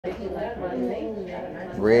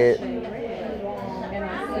Red. And I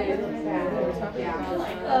said, we were talking about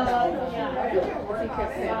he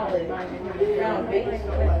kept saying brown bacon.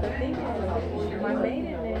 But the thing is, my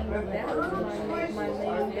maiden name, that was my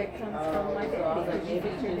name that comes from my daddy. Because you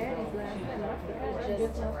get your daddy's last name. I forgot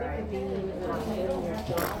just how thick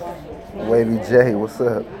it Wavy J, what's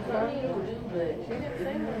up?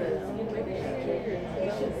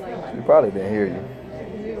 She probably didn't hear you.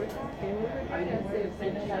 We were talking. I said,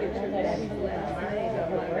 since you get your daddy's last name,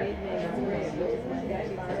 my maiden name is Red, which is my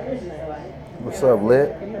daddy's last name. What's up, Lit?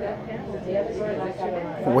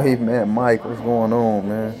 Wave Man Mike, what's going on,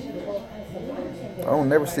 man? I don't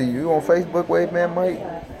never see you. You on Facebook, Wave Man Mike?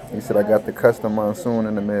 He said I got the custom monsoon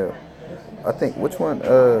in the mail. I think which one?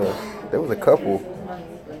 There was a couple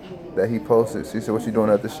that he posted. She said, "What you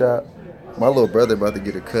doing at the shop?" My little brother about to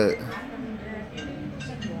get a cut,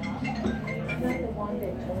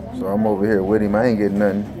 so I'm over here with him. I ain't getting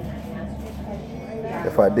nothing.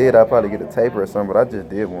 If I did, I'd probably get a taper or something. But I just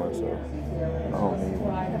did one, so I don't need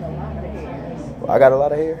one. Well, I got a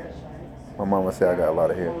lot of hair. My mama said I got a lot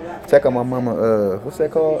of hair. Check out my mama. What's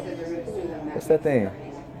that called? What's that thing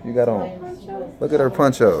you got on? Look at her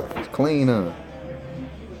poncho. It's clean, huh?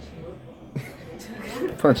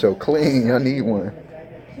 Poncho clean. I need one.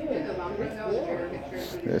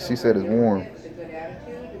 Yeah, she said it's warm.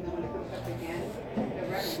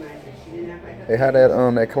 Hey, how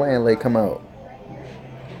that clan lake come out?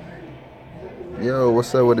 Yo,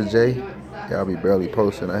 what's up with the J? Y'all be barely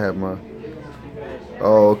posting. I have my.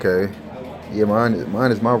 Oh, okay. Yeah, mine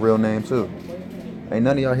is my real name too. Ain't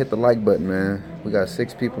none of y'all hit the like button, man. We got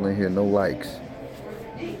 6 people in here, no likes.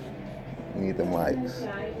 We need them likes.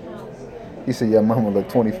 He said, "Your mama look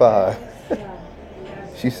 25."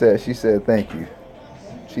 She said, "Thank you."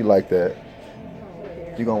 She like that.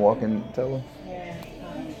 You gonna walk in and tell her?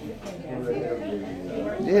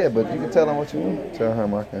 Yeah, but you can tell him what you want. Tell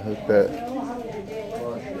him I can hook that.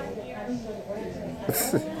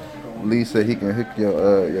 Lee said he can hook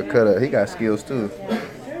your cut up. He got skills too.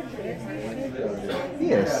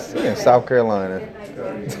 Yes, he in South Carolina.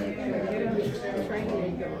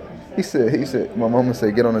 He said, my mama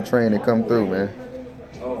said, get on the train and come through, man.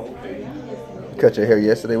 You cut your hair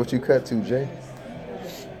yesterday. What you cut to, Jay?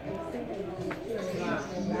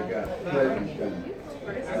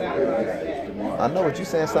 I know what you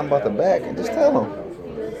saying, something about the back. Just tell him.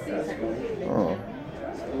 Oh.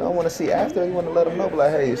 I don't want to see after. You want to let him know, but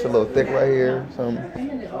like, hey, it's a little thick right here. Something.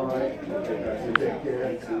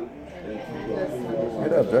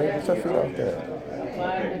 Get up, Jay. Get your feet off that.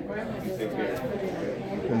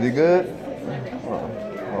 Is he good?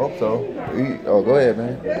 I hope so. Oh, go ahead,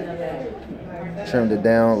 man. Trimmed it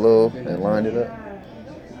down a little and lined it up.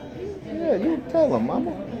 Yeah, you tell him,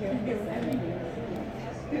 mama.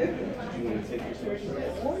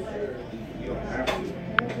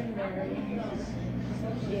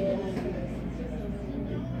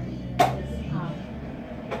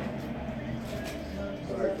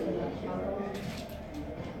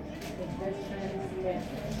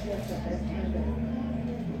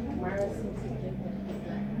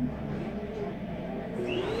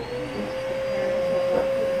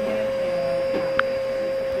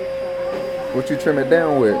 What you trim it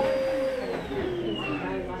down with?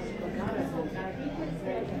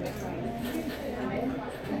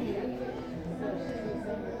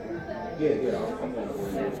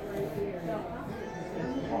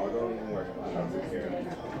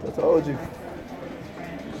 I told you.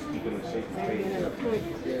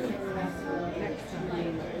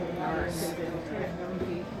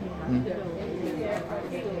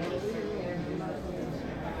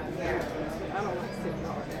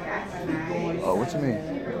 Oh, what you mean?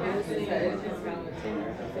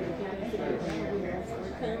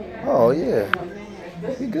 Oh yeah,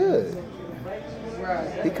 he good.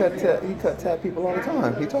 He cut tap people all the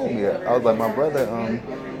time. He told me that. I was like, my brother.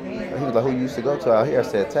 He was like, who you used to go to out here? I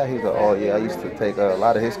said, tap. He was like, oh yeah, I used to take a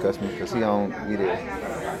lot of his customers because he don't be there.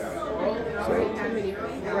 So.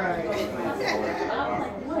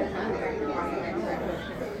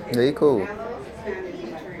 Yeah, he cool.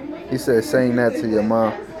 He said, saying that to your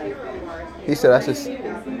mom. He said, I should.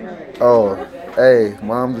 Oh, hey,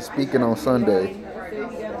 mom's is speaking on Sunday.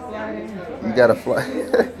 You gotta fly.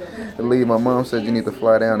 Lee, my mom said you need to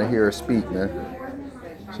fly down and hear her speak, man.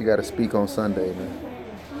 She gotta speak on Sunday, man.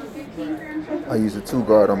 I use a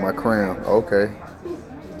 2-guard on my crown. Okay.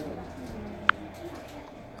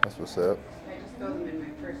 That's what's up.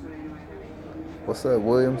 What's up,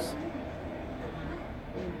 Williams?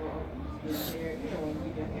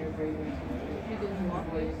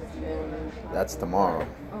 That's tomorrow.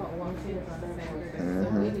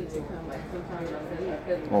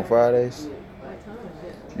 Mm-hmm. On Fridays.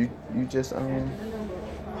 You just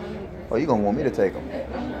Oh, you gonna want me to take them?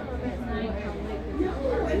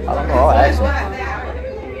 I don't know. I'll ask her.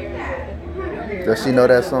 Does she know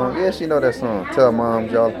that song? Yeah, she know that song. Tell mom,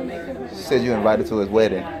 y'all. She said you invited to his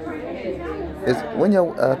wedding. It's when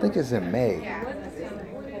your I think it's in May.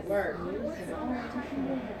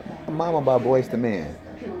 Mama by Boys to Men.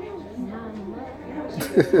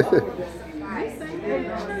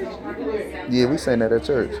 Yeah, we sang that at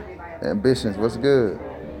church. Ambitions, what's good?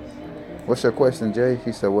 What's your question, Jay?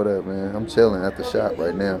 He said, what up, man? I'm chilling at the shop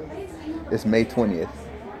right now. It's May 20th.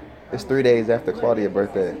 It's 3 days after Claudia's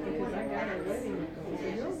birthday.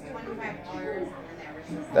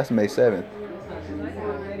 That's May 7th.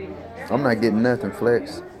 I'm not getting nothing,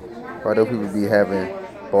 Flex. Why do people be having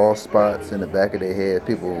bald spots in the back of their head?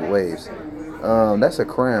 People with waves. That's a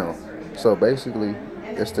crown. So basically,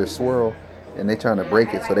 it's their swirl, and they trying to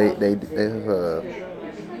break it. So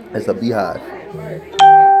it's a beehive.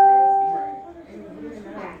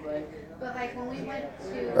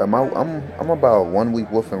 I'm about 1 week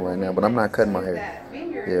woofing right now, but I'm not cutting my hair.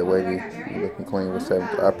 Yeah, wavy, you looking clean with 7.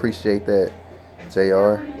 I appreciate that,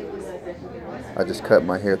 JR. I just cut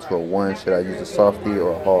my hair to a 1. Should I use a softie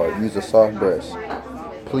or a hard? Use a soft brush.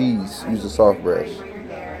 Please use a soft brush.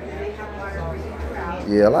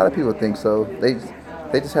 Yeah, a lot of people think so. They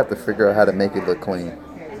just have to figure out how to make it look clean.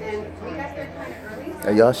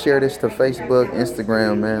 Hey, y'all share this to Facebook,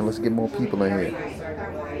 Instagram, man. Let's get more people in here.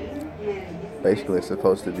 Basically, it's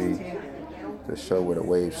supposed to be the show where the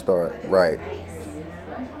waves start. Right.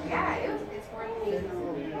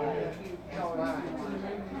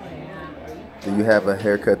 Do you have a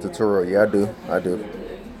haircut tutorial? Yeah, I do.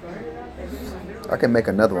 I can make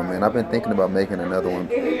another one, man. I've been thinking about making another one,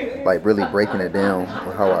 like really breaking it down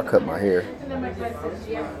on how I cut my hair.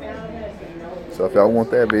 So if y'all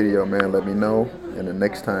want that video, man, let me know. And the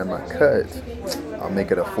next time I cut, I'll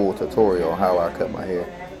make it a full tutorial on how I cut my hair.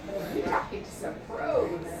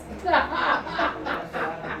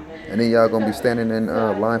 And then y'all gonna be standing in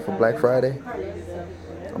line for Black Friday.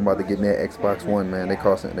 I'm about to get me an Xbox One, man. They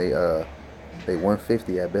 $150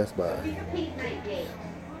 at Best Buy.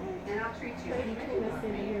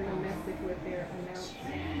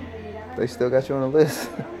 They still got you on the list.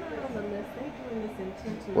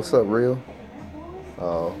 What's up, Real?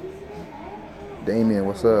 Oh, Damien,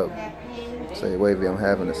 what's up? Say, Wavy, I'm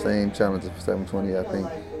having the same challenge for 720. I think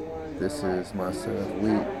this is my 7th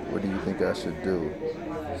week. What do you think I should do?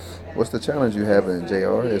 What's the challenge you having,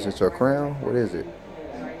 JR? Is it your crown? What is it?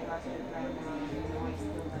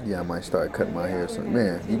 Yeah, I might start cutting my hair soon.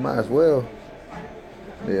 Man, you might as well.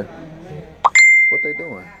 Yeah. What they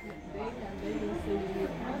doing?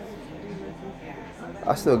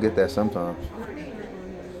 I still get that sometimes.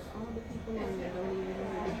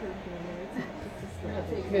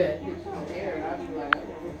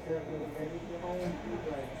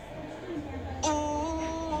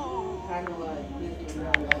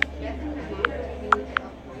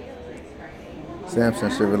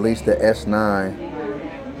 Samsung should release the S9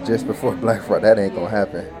 just before Black Friday. That ain't gonna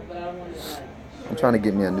happen. I'm trying to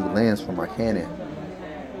get me a new lens for my Canon.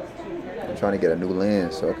 I'm trying to get a new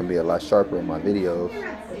lens so it can be a lot sharper in my videos.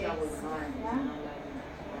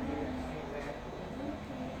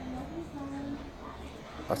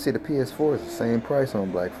 I see the PS4 is the same price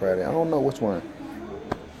on Black Friday. I don't know which one.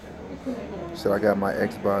 So I got my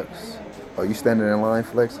Xbox. Oh, you standing in line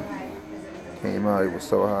flexing? Came out, it was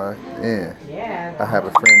so high. Yeah. I have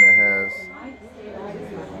a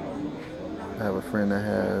friend that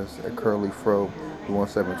has a curly fro who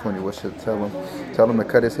wants 720. What should I tell him? Tell him to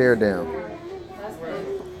cut his hair down.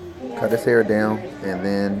 Cut his hair down and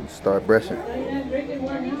then start brushing.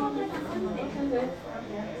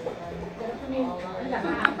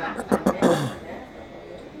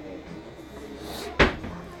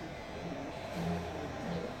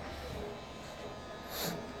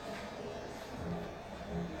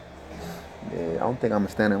 Yeah, I don't think I'm gonna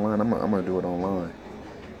stand in line. I'm gonna do it online.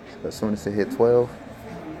 So as soon as it hit 12,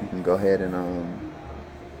 you can go ahead and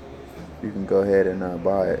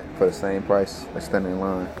buy it for the same price as standing in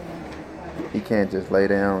line. He can't just lay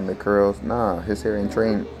down the curls. Nah, his hair ain't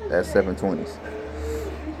trained at 720s.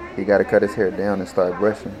 He got to cut his hair down and start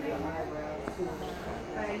brushing.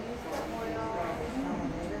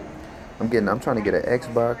 I'm trying to get an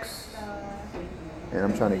Xbox, and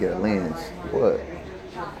I'm trying to get a lens. What?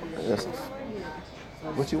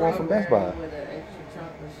 What you want from Best Buy?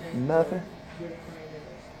 Nothing.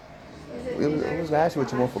 We was gonna ask you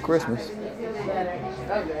what you want for Christmas.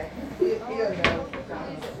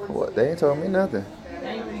 What? They ain't told me nothing.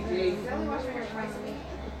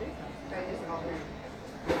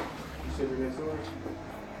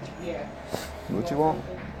 What you want?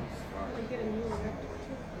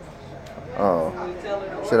 Oh.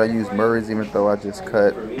 Should I use Murray's even though I just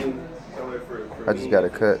cut? I just got to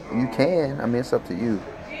cut. You can. I mean, it's up to you.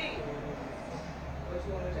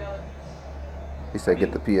 He said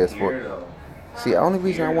get the PS4. See, the only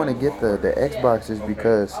reason I want to get the Xbox is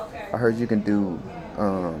because I heard you can do,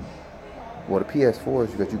 well, the PS4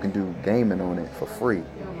 is because you can do gaming on it for free.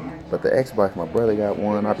 But the Xbox, my brother got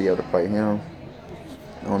one. I'll be able to play him.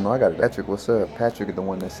 I don't know. I got Patrick. What's up? Patrick is the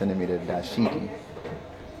one that's sending me the dashiki.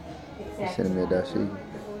 He's sending me a dashiki.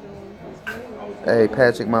 Hey,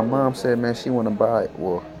 Patrick, my mom said, man, she want to buy,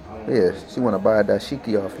 well, yeah, she want to buy a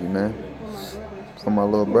dashiki off you, man. For my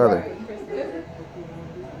little brother.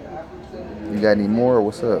 You got any more or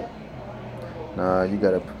what's up? Nah, you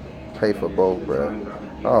got to pay for both, bro.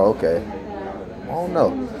 Oh, okay. I don't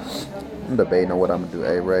know. I'm debating on what I'm going to do.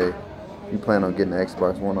 Hey, Ray, you plan on getting the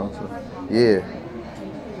Xbox One also? Yeah.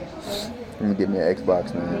 I'm going to get me an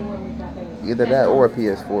Xbox, man. Either that or a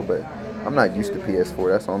PS4, but I'm not used to PS4.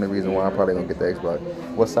 That's the only reason why I'm probably going to get the Xbox.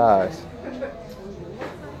 What size?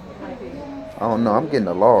 I don't know. I'm getting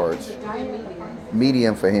a large.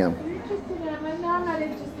 Medium for him.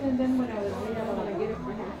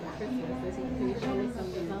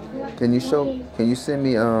 Can you send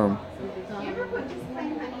me,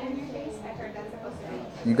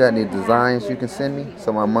 you got any designs you can send me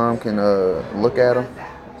so my mom can look at them?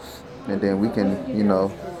 And then we can,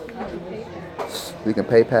 we can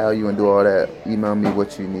PayPal you and do all that. Email me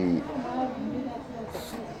what you need.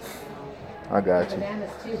 I got you.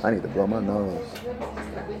 I need to blow my nose.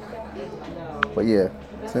 But yeah,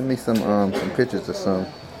 send me some pictures or some,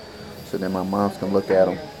 so then my moms can look at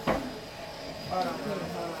them.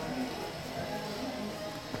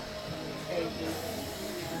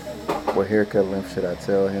 What haircut length should I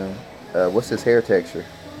tell him? What's his hair texture?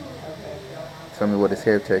 Tell me what his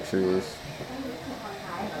hair texture is.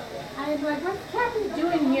 I'm like, what's Kathy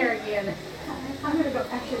doing here again? I'm gonna go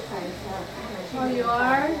exercise. Oh, you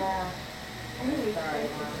are? Yeah.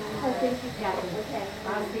 Oh, thank you, Kathy. Okay.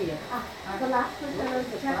 I'll see you. The last person I was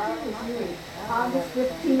checking is you. August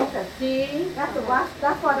 15th. See? That's the last.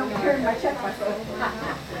 That's why I don't carry my check myself.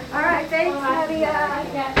 All right, thanks, Nadia.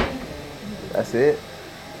 That's it?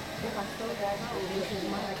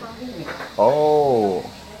 Oh,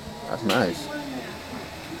 that's nice.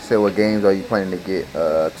 So what games are you planning to get?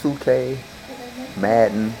 2K,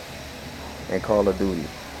 Madden, and Call of Duty.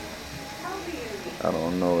 I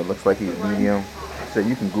don't know. It looks like he's medium. So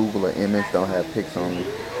you can Google an image. Don't have pics on me.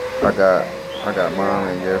 I got mom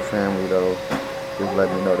and your family though. Just let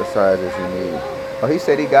me know the sizes you need. Oh, he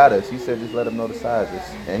said he got us. He said just let him know the sizes,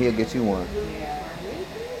 and he'll get you one.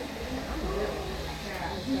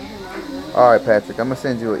 All right, Patrick. I'm gonna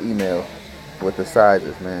send you an email with the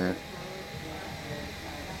sizes, man.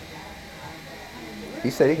 He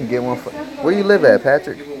said he can get one for. Where you live at,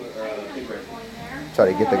 Patrick? Try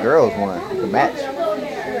to get the girls one to match.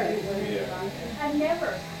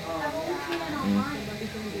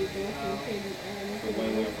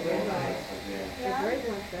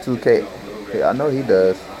 2K. Yeah, I know he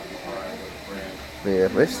does. Yeah,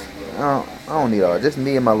 but I don't need all. Just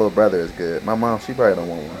me and my little brother is good. My mom, she probably don't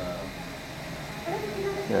want one.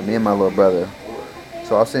 Yeah, me and my little brother.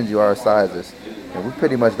 So I'll send you our sizes, and we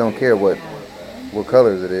pretty much don't care what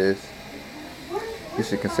colors it is. You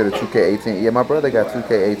should consider 2K18. Yeah, my brother got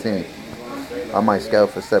 2K18. I might scout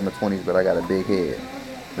for 720s, but I got a big head.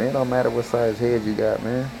 Man, it don't matter what size head you got,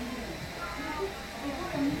 man.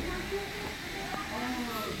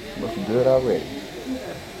 Looking good already.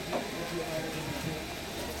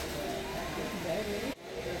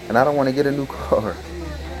 And I don't want to get a new car.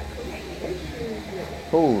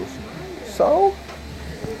 Who's? So?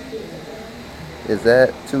 Is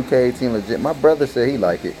that 2K18 legit? My brother said he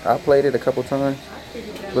liked it. I played it a couple times.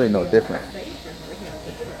 Really no difference.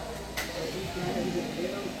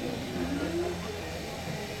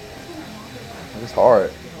 It's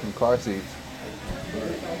hard in car seats.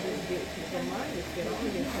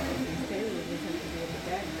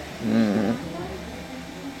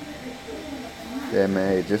 Yeah,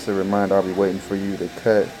 man. Hey, just a reminder, I'll be waiting for you to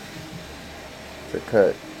cut.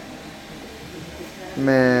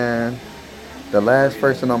 Man, the last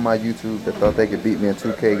person on my YouTube that thought they could beat me in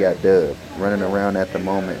 2K got dubbed. Running around at the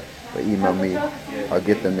moment. But email me. I'll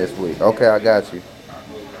get them this week. Okay, I got you.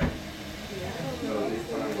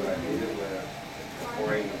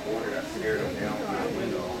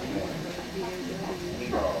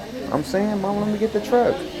 I'm saying, Mama, let me get the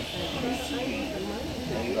truck.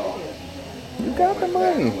 You got the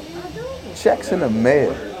money. Checks in the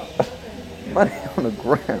mail. Money on the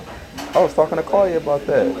ground. I was talking to Carly about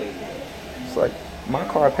that. It's like, my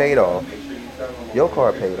car paid off. Your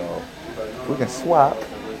car paid off. We can swap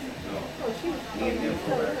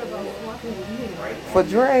for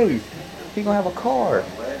Dre. He gonna have a car.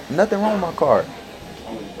 Nothing wrong with my car.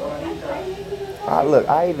 Look,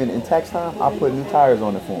 I even, in tax time, I put new tires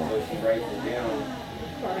on it for him.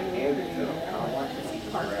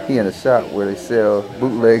 He in a shop where they sell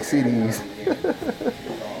bootleg CDs.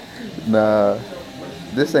 Nah,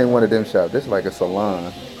 this ain't one of them shops. This is like a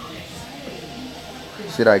salon.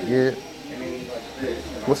 Should I get,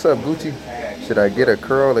 what's up, Gucci? Should I get a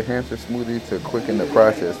curl enhancer smoothie to quicken the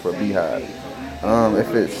process for Beehive?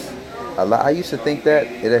 If it's a lot, I used to think that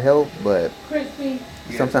it'll help, but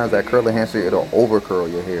sometimes that curl enhancer, it'll over curl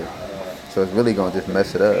your hair. So it's really gonna just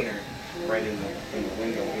mess it up.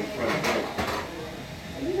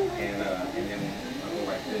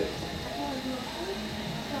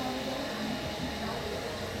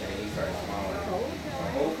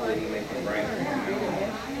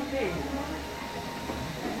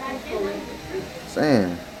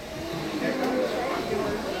 Saying.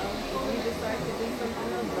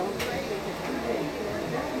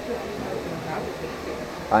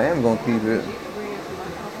 I am gonna keep it.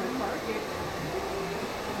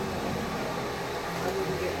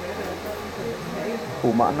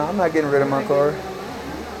 No, I'm not getting rid of my car.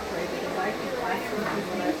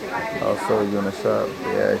 I'll show you in the shop.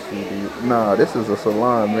 Yeah, actually do. Nah, this is a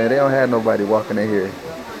salon, man. They don't have nobody walking in here.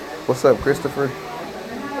 What's up, Christopher?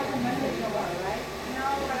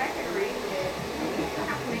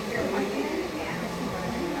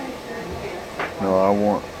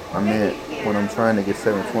 No, I meant when I'm trying to get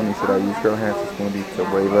 720, should I use curl enhancer smoothie to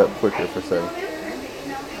wave up quicker for say?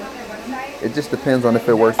 It just depends on if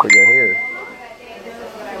it works for your hair.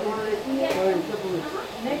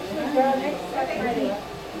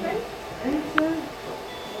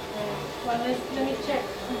 Well, let me check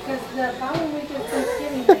because the following week is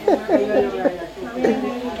Thanksgiving.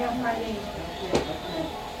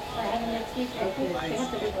 Next week.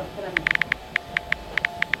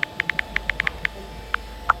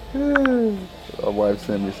 My wife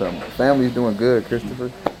sent me something. Family's doing good,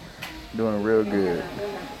 Christopher. Doing real good.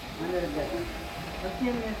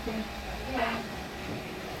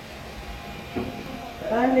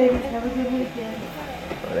 Bye, ladies. Have a good weekend.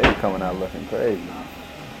 Oh, they be coming out looking crazy.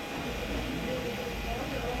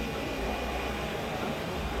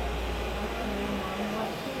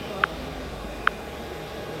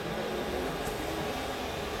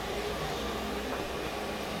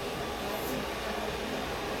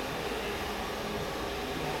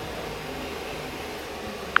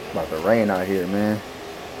 About to rain out here, man.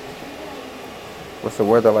 What's the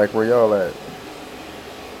weather like where y'all at?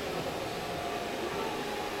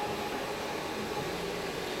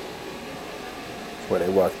 It's where they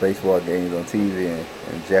watch baseball games on TV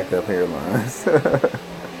and jack up hairlines.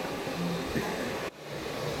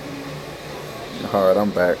 Alright,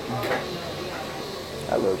 I'm back.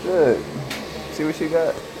 That look good. See what she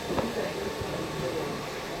got?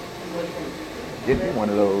 Get me one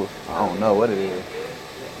of those. I don't know what it is.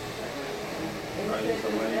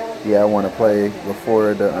 Yeah, I want to play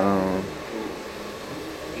before the oh,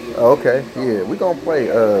 okay, yeah, we gonna play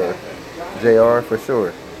JR for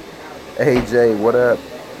sure. Hey Jay, what up?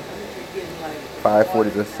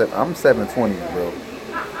 540 to 7. I'm 720, bro.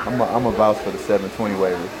 I'm a vouch for the 720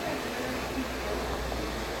 waiver.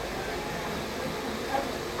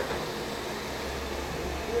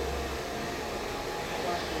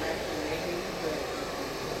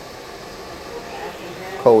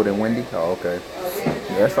 Cold and windy. Oh, okay.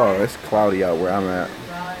 Yeah, that's all. It's cloudy out where I'm at.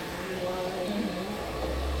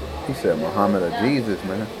 He said Muhammad or Jesus,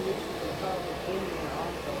 man.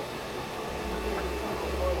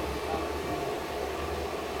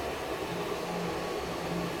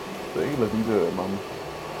 So you looking good, mama.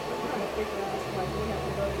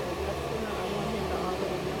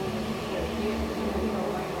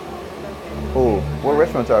 Oh, what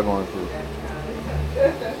restaurant y'all going to?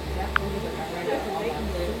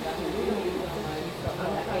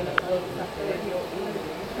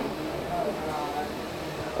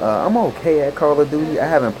 I'm okay at Call of Duty. I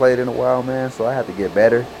haven't played in a while, man, so I have to get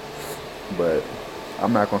better. But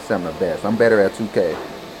I'm not gonna say I'm the best. I'm better at 2K.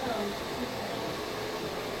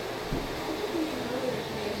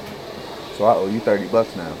 So I owe you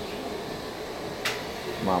 $30 now,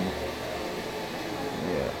 mama.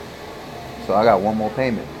 Yeah. So I got one more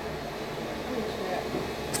payment.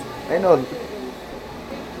 Ain't no.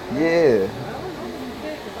 Yeah.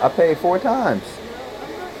 I paid 4 times. No,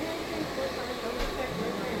 I'm not answering 4 times. Don't text me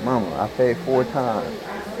right now. Mama, I paid 4 times.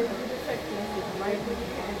 I send you the text message right when you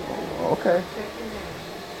call me. Okay. Check it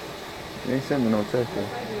now. You ain't sent me no text. Yes,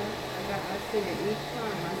 I do. I send it each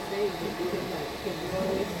time. I save it because you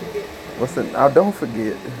always forget What's stuff. the? I don't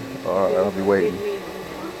forget. All right, Yeah, I'll be don't get waiting. me on there.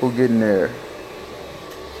 Who getting there?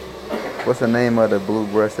 What's the name of the blue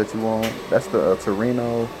breast that you want? That's the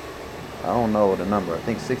Torino. I don't know the number. I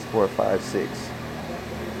think 6456.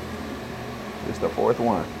 It's the fourth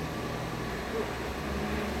one.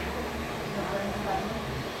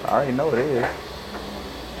 I already know it is.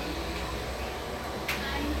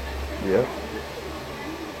 Yep.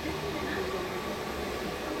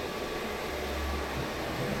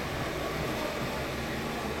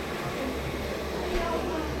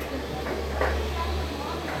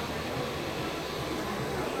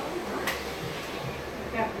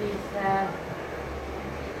 Got these,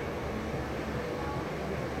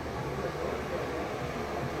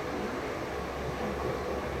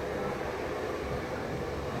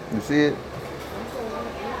 You see it?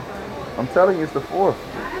 I'm telling you, it's the fourth.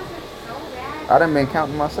 I done been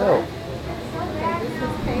counting myself. okay, this is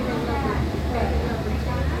payment number 2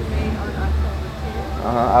 you made on October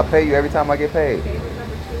 10th. I pay you every time I get paid. Payment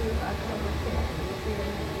number 2 is October 10th. You'll see the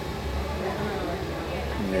next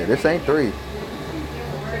one. Yeah, this ain't 3. So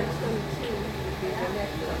 1022 would be the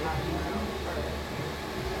next one.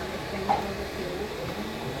 Payment number 2.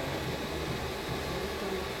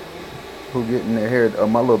 Who getting their hair?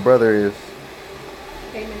 My little brother is.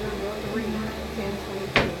 Payment number 3,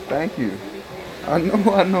 1022. Thank you. I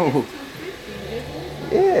know. I know.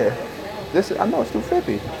 Yeah. This. I know it's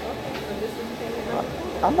 250. So this is payment number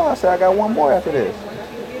 4. I know. I said I got one more after this. Once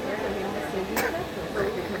you give it to me, I'm gonna send you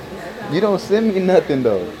a text. You don't send me nothing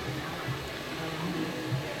though.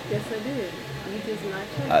 Yes, I did. You just not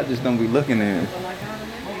checking. I just don't be looking in. So like I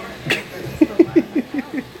remember, I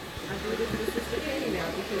do this with Sister Katie now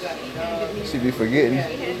because she handed me. She be forgetting.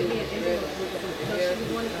 She handed me an envelope with some, so she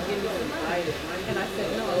wanted to give me some money, and I said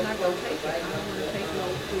no, I'm not gonna take it. I don't want to take no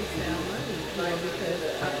freestyle money, because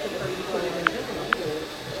I prefer you put it in an envelope.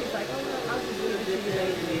 She's like, oh no, I'll just give it to you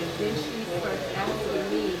later. And then she starts asking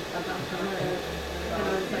me about the money, and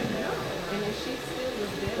I was like no. And then she still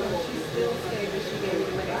was there. She still said that she gave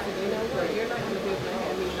me the money. I said, you know what? You're not gonna be able to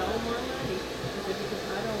hand me no more money. I said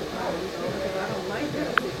because I don't like that.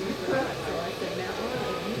 I said you forgot. So I said now on,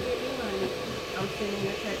 if you get me money, I'm sending you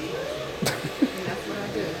a text message. And that's what I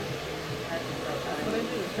do. That's what I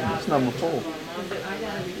do. It's number 4. Because I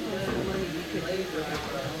gotta replace the money because you forgot.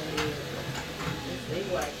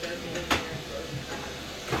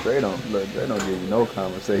 They don't give you no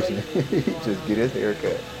conversation. He just get his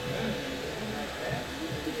haircut.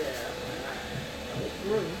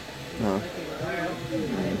 Huh?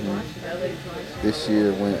 This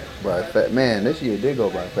year went by fast. Man, this year did go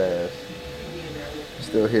by fast.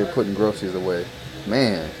 Still here putting groceries away.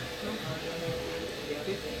 Man.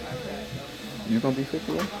 You gonna be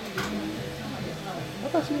 51? I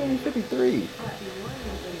thought you were gonna be 53.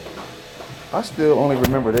 I still only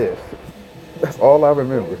remember this. That's all I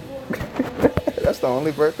remember. That's the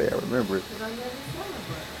only birthday I remember.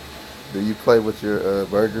 Do you play with your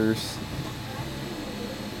burgers?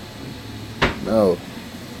 No.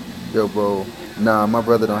 Yo, bro. Nah, my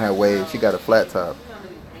brother don't have waves. He got a flat top.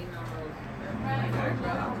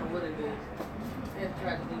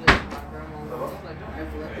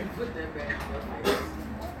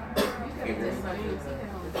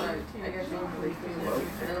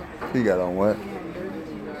 He got on what?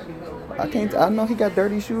 I know he got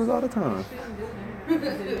dirty shoes all the time.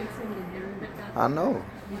 I know.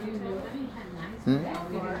 Hmm?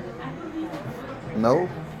 No?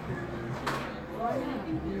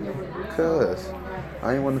 Cuz.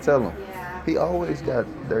 I ain't want to tell him. He always got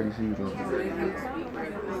dirty shoes on.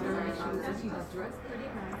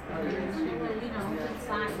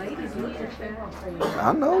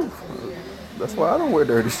 I know. That's why I don't wear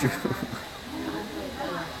dirty shoes.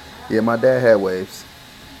 Yeah, my dad had waves.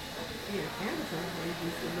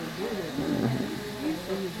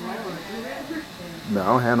 No, I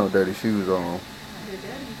don't have no dirty shoes on.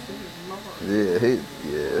 Yeah,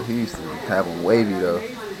 he used to have them wavy though.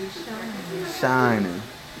 Shining.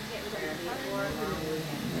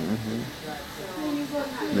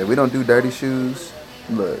 Yeah, we don't do dirty shoes.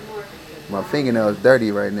 Look, my fingernail is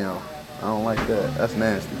dirty right now. I don't like that. That's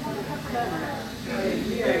nasty.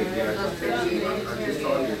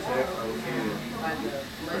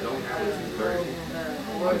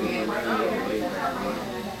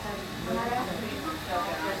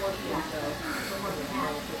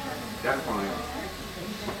 That's fine.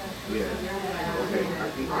 Yeah. Okay.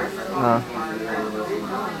 Huh?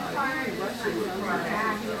 Okay.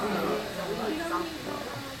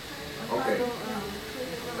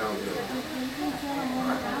 Sounds good.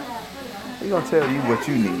 He gonna tell you what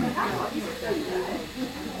you need.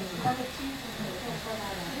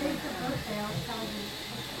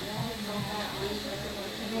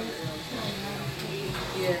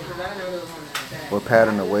 What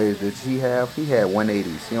pattern of waves did he have? He had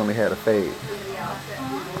 180s. He only had a fade.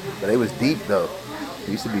 But they was deep though.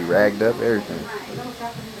 He used to be ragged up, everything.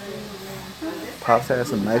 Pops had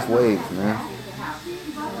some nice waves, man.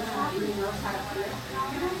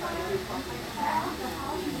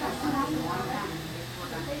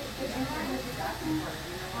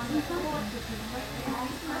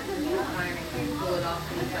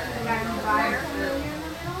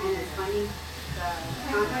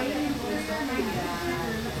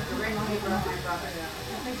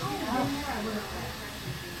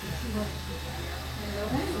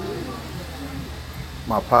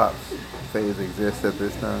 My pops fades exist at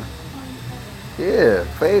this time. Yeah,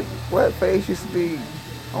 fade. What fades used to be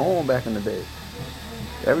on back in the day?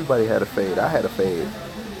 Everybody had a fade. I had a fade.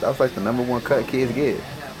 That was like the number one cut kids get.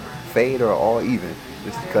 Fade or all even.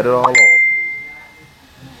 Just cut it all off.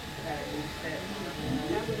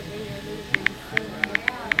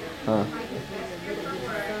 Huh?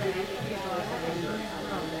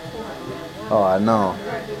 Oh, I know.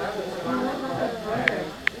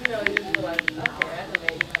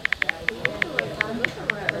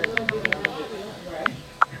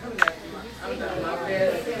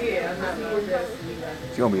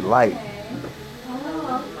 She's gonna be light.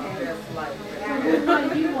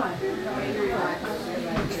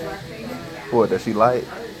 What, does she light?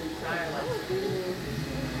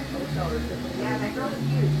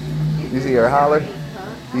 You see her holler?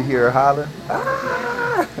 You hear her holler?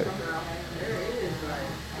 Ah!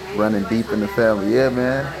 Running deep in the family. Yeah,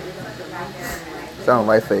 man. Sound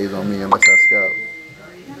light phase on me unless I scout.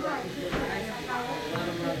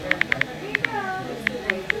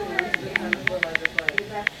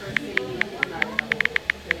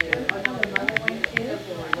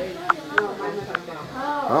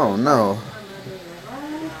 Oh no.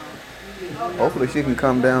 Hopefully she can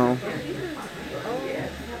come down.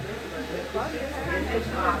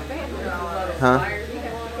 Huh?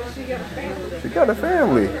 She got a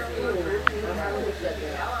family.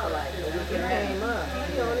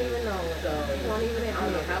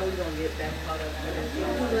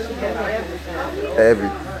 Every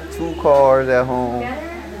 2 cars at home.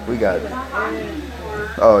 We got it.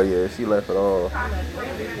 Oh yeah, she left it all.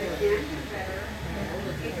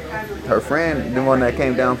 Her friend, the one that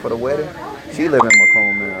came down for the wedding, she live in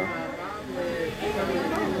Macomb now.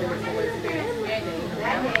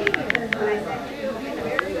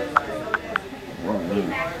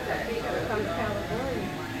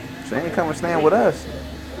 She ain't coming staying with us.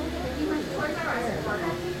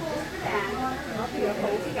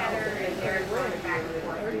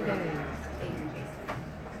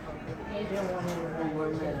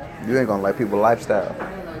 You ain't gonna like people's lifestyle.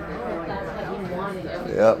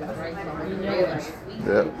 Yep.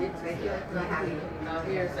 Yep.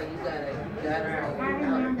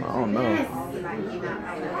 I don't know.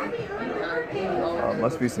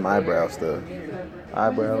 Must be some eyebrow stuff.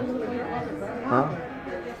 Eyebrows? Huh?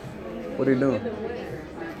 What are you doing?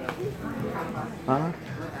 Huh?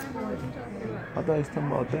 I thought he was talking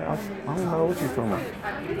about that. I don't know what you're talking about.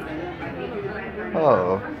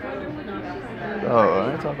 Oh. Oh,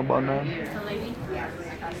 I ain't talking about nothing.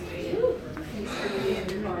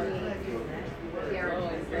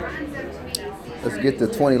 Let's get to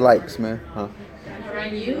 20 likes, man. Huh?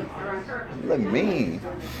 You look mean.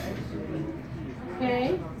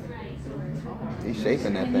 Okay. He's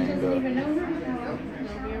shaping that thing, though.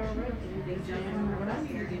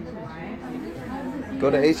 Go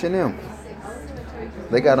to H&M.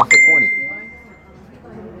 They got them for 20.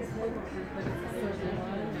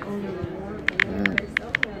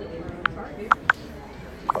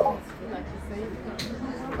 Oh.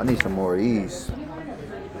 I need some more of these.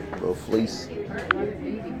 Little fleece.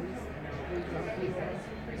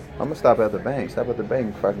 I'm gonna stop at the bank. Stop at the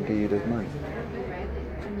bank if I can give you this money.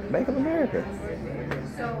 Bank of America.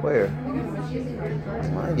 Where?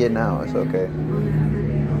 I ain't getting out. It's okay.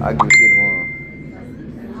 I'll give it to you tomorrow.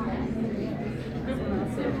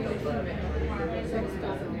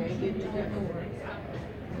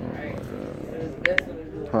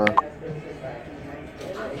 Huh?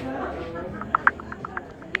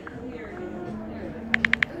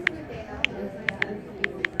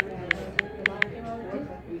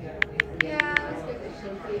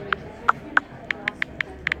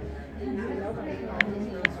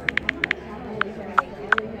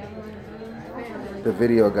 the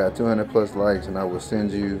video got 200 plus likes, and I will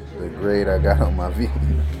send you the grade I got on my video.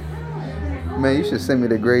 Man, you should send me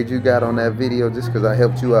the grade you got on that video just because I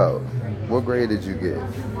helped you out. What grade did you get?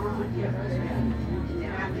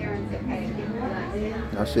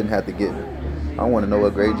 I shouldn't have to get. I want to know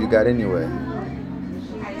what grade you got anyway.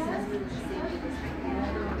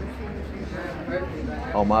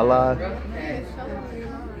 On my live?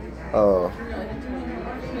 Oh.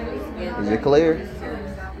 Is it clear?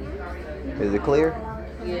 Is it clear?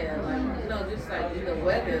 Yeah, like, just like the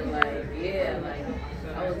weather, like, yeah, like,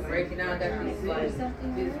 I was breaking out, got these, like,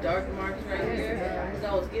 these dark marks right here, so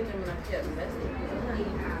I was getting them and I kept messing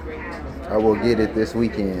with them. I will get it this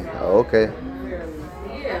weekend. Oh, okay.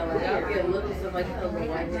 Yeah, like, I'll get little stuff like the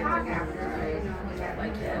white heads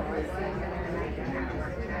like that.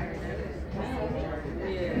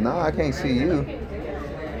 Yeah. No, I can't see you.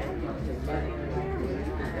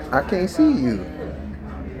 I can't see you.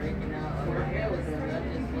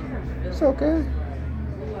 It's okay.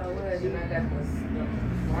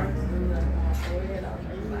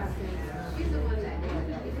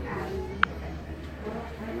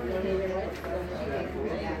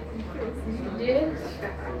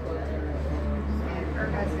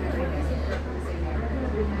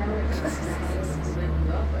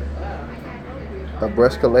 A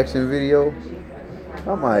brush collection video.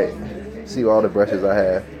 I might see all the brushes I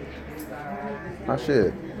have. I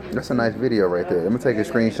should. That's a nice video right there. Let me take a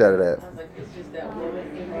screenshot of that.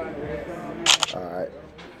 Alright.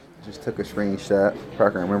 Just took a screenshot.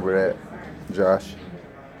 Probably can remember that. Josh.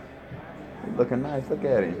 He's looking nice. Look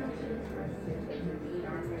at him.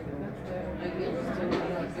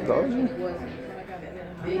 Told you.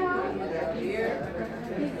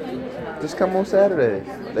 Just come on Saturday.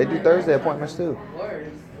 They do Thursday appointments too.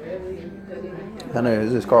 I know,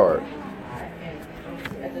 it's his card.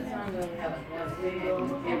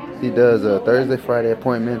 He does Thursday, Friday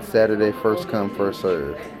appointments, Saturday first come, first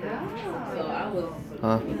serve.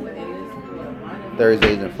 Huh?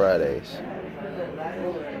 Thursdays and Fridays.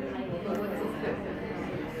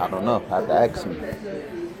 I don't know. I have to ask him.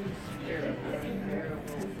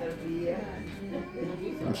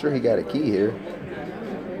 I'm sure he got a key here.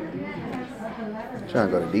 Trying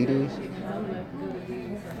to go to DD's.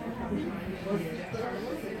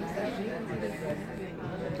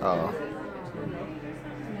 Oh.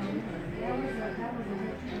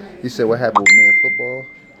 You said what happened with me in football?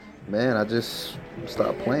 Man, I just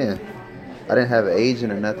stopped playing. I didn't have an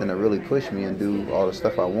agent or nothing to really push me and do all the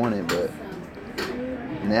stuff I wanted, but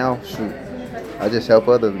now, shoot, I just help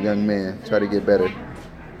other young men try to get better.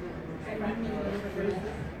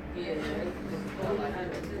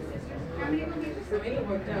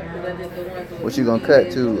 What you gonna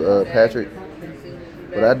cut to, Patrick?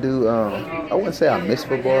 But I do, I wouldn't say I miss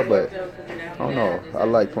football, but I don't know. I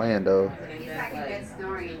like playing though.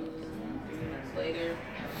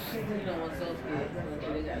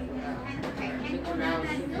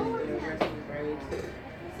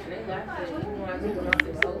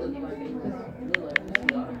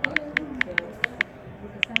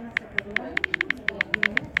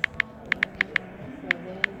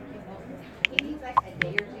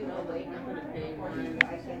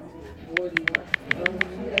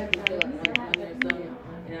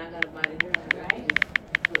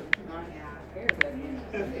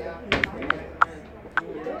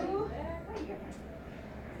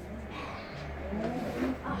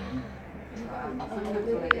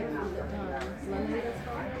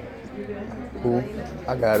 Cool.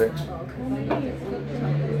 I got it.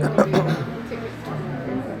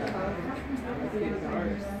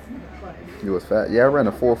 You was fat. Yeah, I ran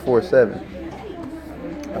a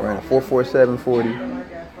 4.47. I ran a 4.47.40.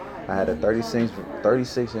 I had a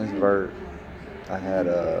 36-inch vert. I had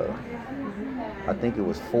I think it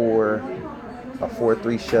was a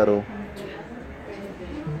 4.3 shuttle.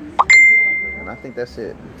 And I think that's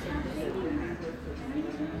it.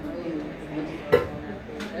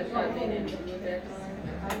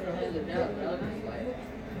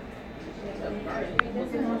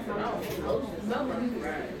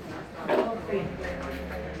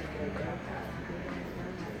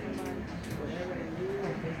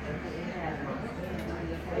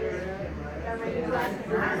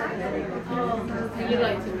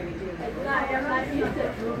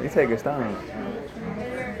 You take his time.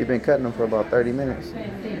 You've been cutting them for about 30 minutes.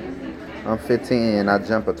 I'm 15 and I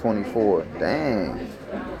jump a 24. Dang.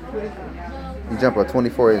 You jump a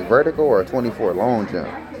 24 inch vertical or a 24 long jump?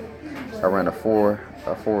 I ran a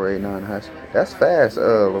 4.89 high school. That's fast,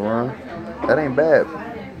 LaRon. That ain't bad.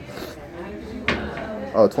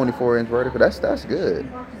 Oh, 24 inch vertical. That's good.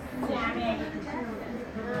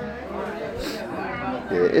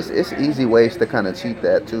 Yeah, it's easy ways to kind of cheat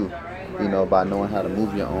that too. You know, by knowing how to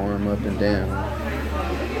move your arm up and down.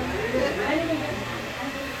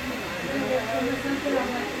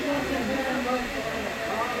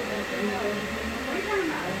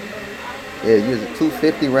 Yeah, using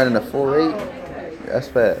 250 running a 4.8. That's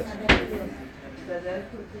fast.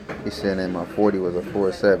 He's saying that my 40 was a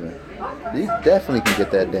 4.7. You definitely can get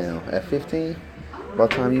that down. At 15, by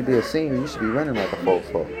the time you be a senior, you should be running like a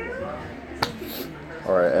 4.4.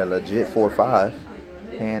 Or a legit 4.5.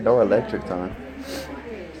 Hand or electric time.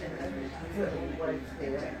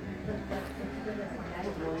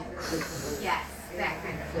 Yes, that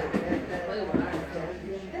kind of stuff.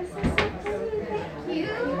 Cute.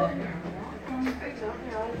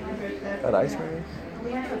 That ice cream?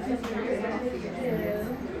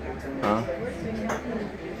 Huh?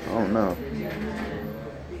 I don't know.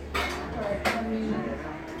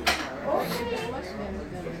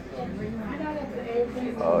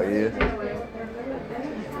 Oh yeah.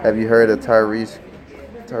 Have you heard of Tyrese?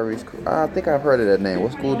 Tyrese? I think I've heard of that name.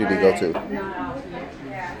 What school did he go to?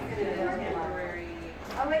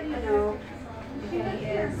 I'll let you know. He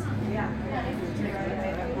is.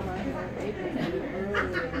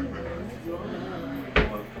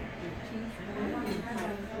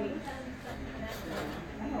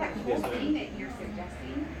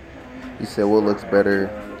 He said, "What looks better,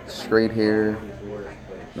 straight hair?"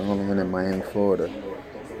 The only one in Miami, Florida.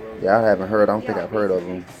 Yeah, I haven't heard. I don't think I've heard of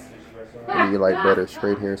them. What do you like better,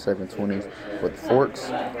 straight hair 720s with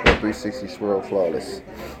forks or 360 swirl flawless?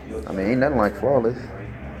 I mean, ain't nothing like flawless.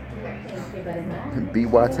 B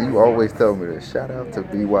Watson, you always tell me this. Shout out to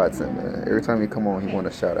B Watson, man. Every time you come on, he want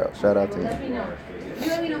a shout out. Shout out to him. You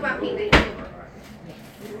let me know about me. I had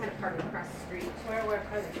a park across the street. Where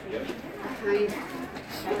across the street?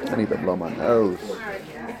 I need to blow my nose. All right.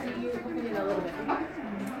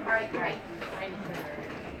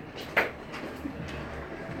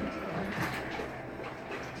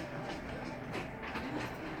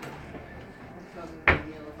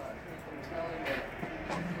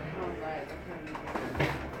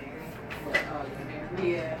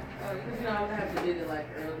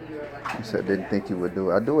 You said didn't think you would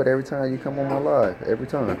do it. I do it every time you come on my live. Every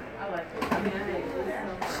time.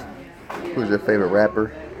 Who's your favorite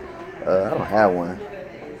rapper? I don't have one.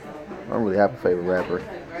 I don't really have a favorite rapper.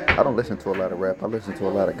 I don't listen to a lot of rap. I listen to a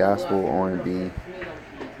lot of gospel, R&B.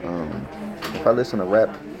 If I listen to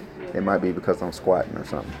rap, it might be because I'm squatting or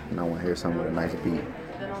something, and I want to hear something with a nice beat.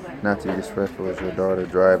 Not to be disrespectful, is your daughter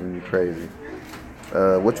driving you crazy?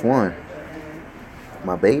 Which one?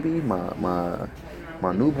 My baby? My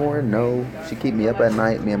newborn? No. She keep me up at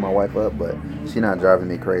night, me and my wife up, but she not driving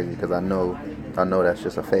me crazy because I know that's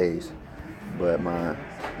just a phase. But my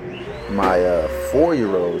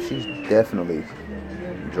 4-year-old, she's definitely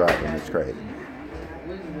driving me crazy.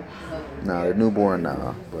 Nah, the newborn,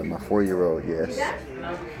 nah. But my 4-year-old, yes.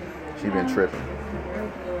 She been tripping.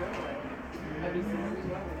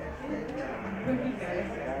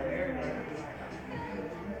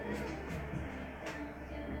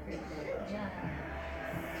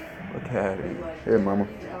 Look at it. Here, mama.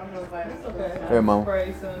 Here, mama.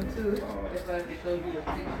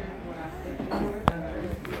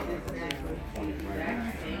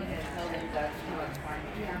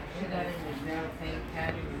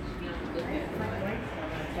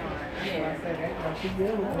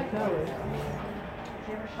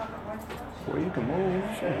 Well, you can move.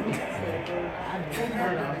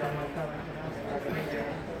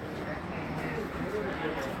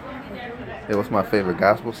 Hey, what's my favorite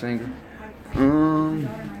gospel singer?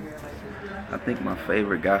 I think my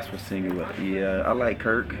favorite gospel singer, I like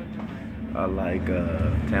Kirk. I like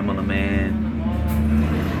Tamala Man.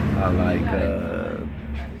 I like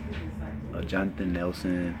Jonathan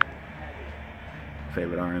Nelson.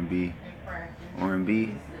 Favorite R&B.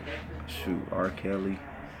 Shoot, R. Kelly.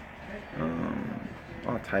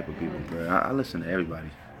 All type of people, bro. I listen to everybody.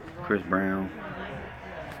 Chris Brown.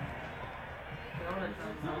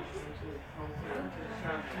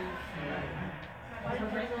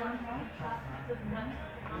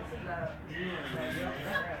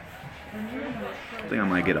 I think I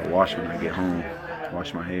might get a wash when I get home.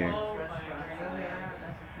 Wash my hair. I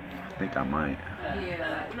think I might.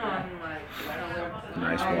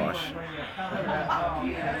 Nice wash.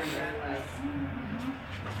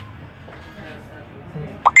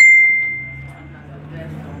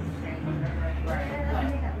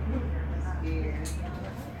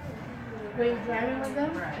 Were you driving with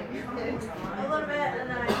them? A little bit, and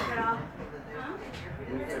then I took it off.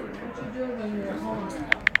 What you do when you're home?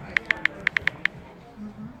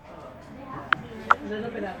 A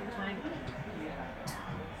little bit at a time.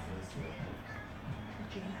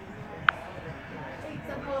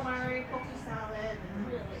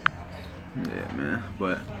 Yeah, man.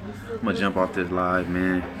 But I'm gonna jump off this live,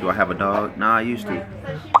 man. Do I have a dog? Nah, I used to.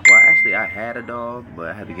 Well, actually, I had a dog, but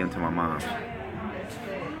I had to give him to my mom.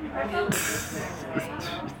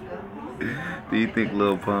 Do you think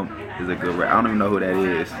Lil Pump is a good rapper? I don't even know who that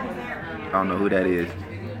is. I don't know who that is.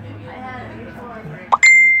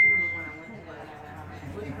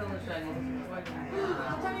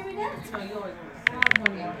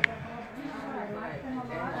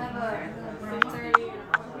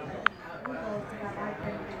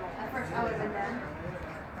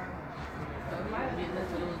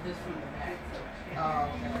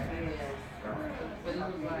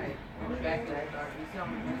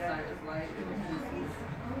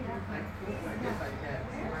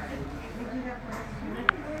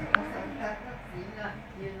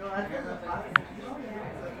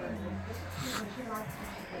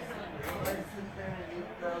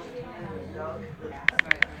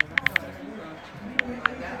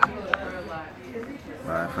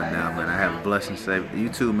 Bye for now, man. I have a blessing to say. You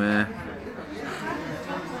too, man.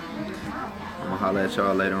 I'm gonna holler at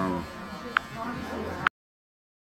y'all later on.